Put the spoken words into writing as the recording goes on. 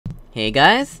Hey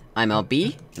guys, I'm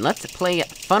LB, and let's play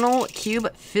Funnel Cube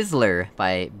Fizzler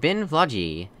by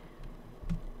BenVlodgi.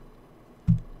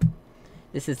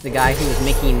 This is the guy who is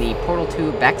making the Portal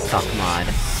 2 backstock mod.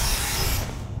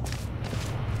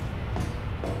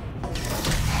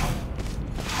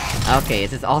 Okay,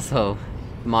 this is also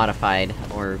modified,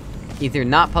 or either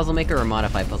not Puzzle Maker or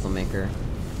modified Puzzle Maker.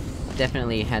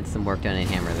 Definitely had some work done in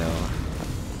Hammer, though.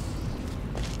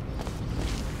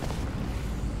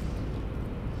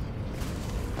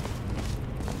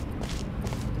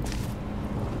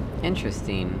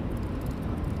 Interesting.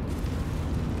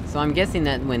 So I'm guessing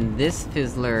that when this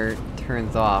Fizzler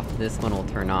turns off, this one will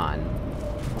turn on.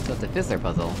 So it's a Fizzler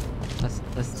puzzle.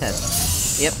 Let's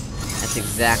test. Yep, that's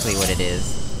exactly what it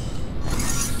is.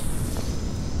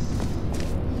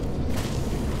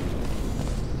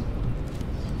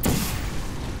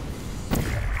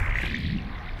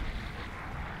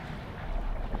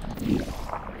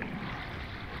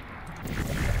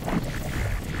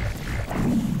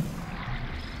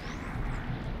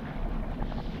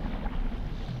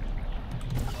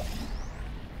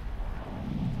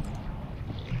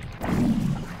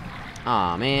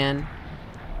 Aw, man.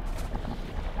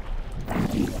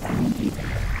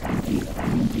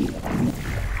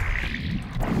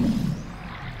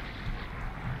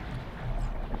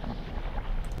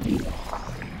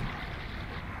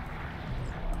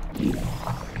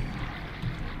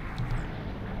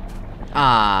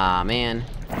 Ah, man.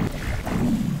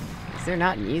 Is there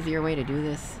not an easier way to do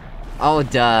this? Oh,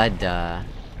 duh.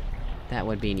 That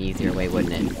would be an easier way,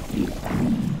 wouldn't it?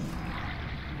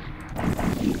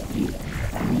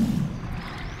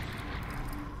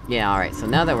 Yeah, alright, so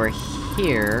now that we're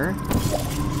here...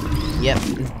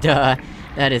 Yep, duh.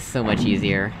 That is so much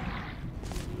easier.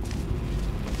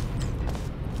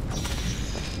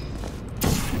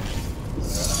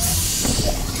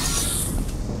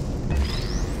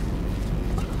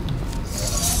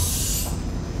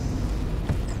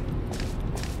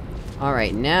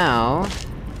 Alright, now...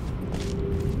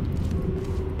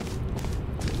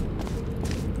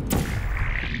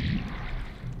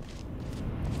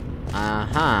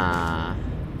 Uh-huh.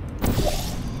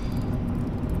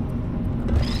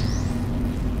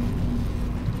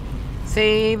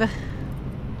 Save!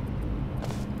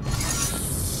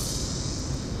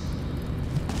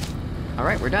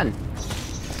 Alright, we're done.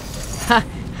 Ha!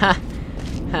 Ha!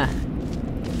 Ha!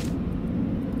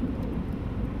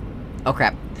 Oh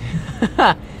crap.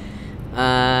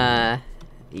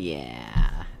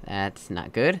 Yeah... That's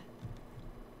not good.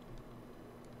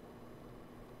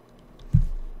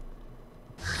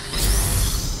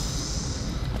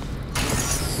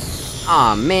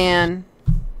 Aw, man!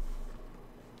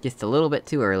 Just a little bit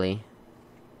too early.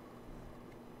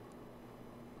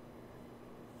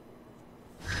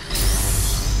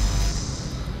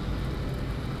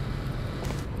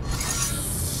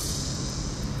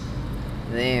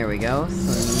 There we go,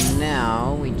 so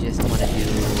now we just wanna do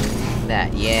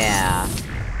that, yeah!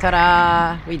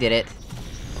 Ta-da! We did it!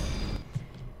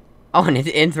 Oh, and it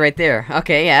ends right there.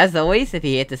 Okay, as always, if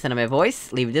you hate the sound of my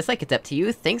voice, leave a dislike, it's up to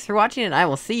you. Thanks for watching, and I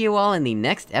will see you all in the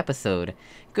next episode.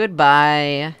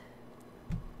 Goodbye!